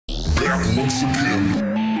back once again,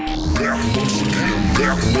 back once again,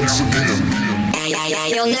 back once again. Yeah,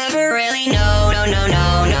 you'll never really know,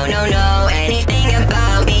 no, anything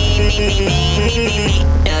about me.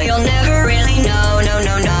 No, you'll never really know, no,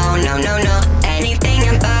 anything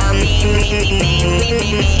about me,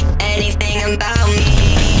 anything about me.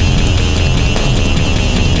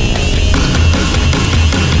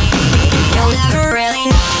 You'll never really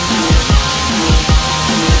know.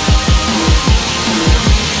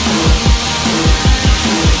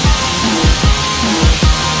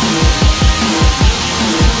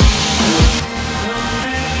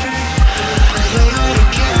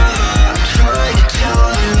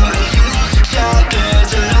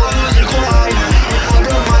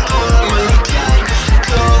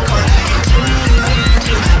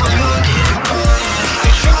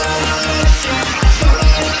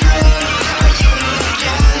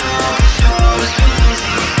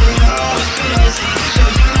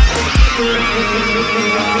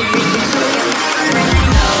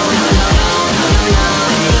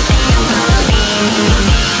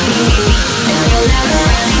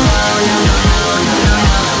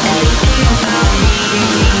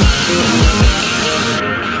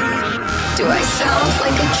 Do I sound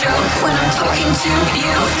like a joke when I'm talking to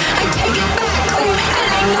you? I take it back clean and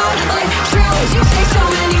I know like true. You say so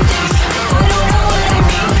many things, I don't know what I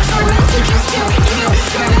mean. Short messages to you,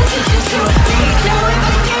 short messages to me. Now if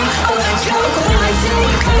I think I'm a joke when I say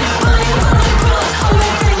you couldn't find all my problems, all my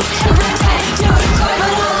things to pretend to cry, but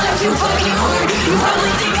I'll laugh too fucking hard. You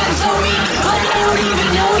probably think I'm so mean, but I don't even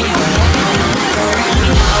know you. You'll never really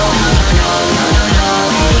know,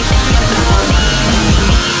 anything about me.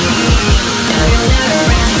 No, you'll never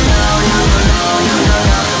really know,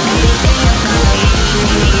 anything about me.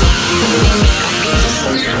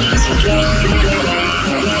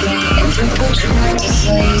 And to put your mind to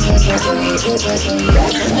sleep,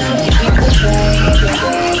 people try,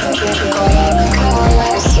 call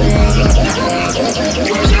last week.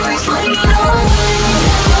 Would you explain it all?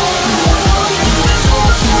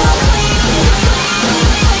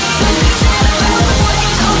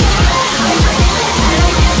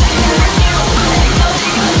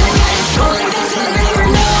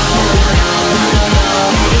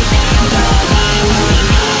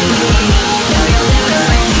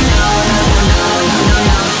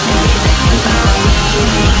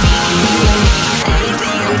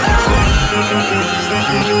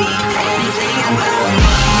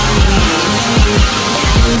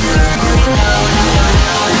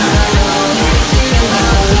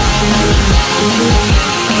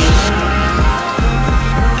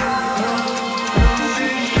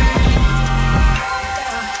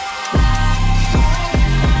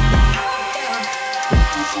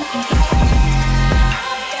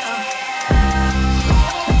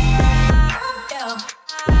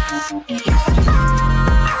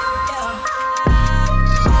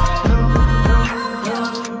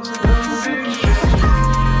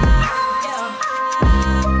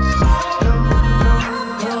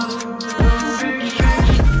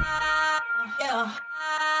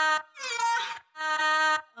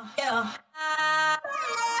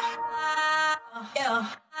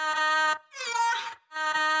 Yeah.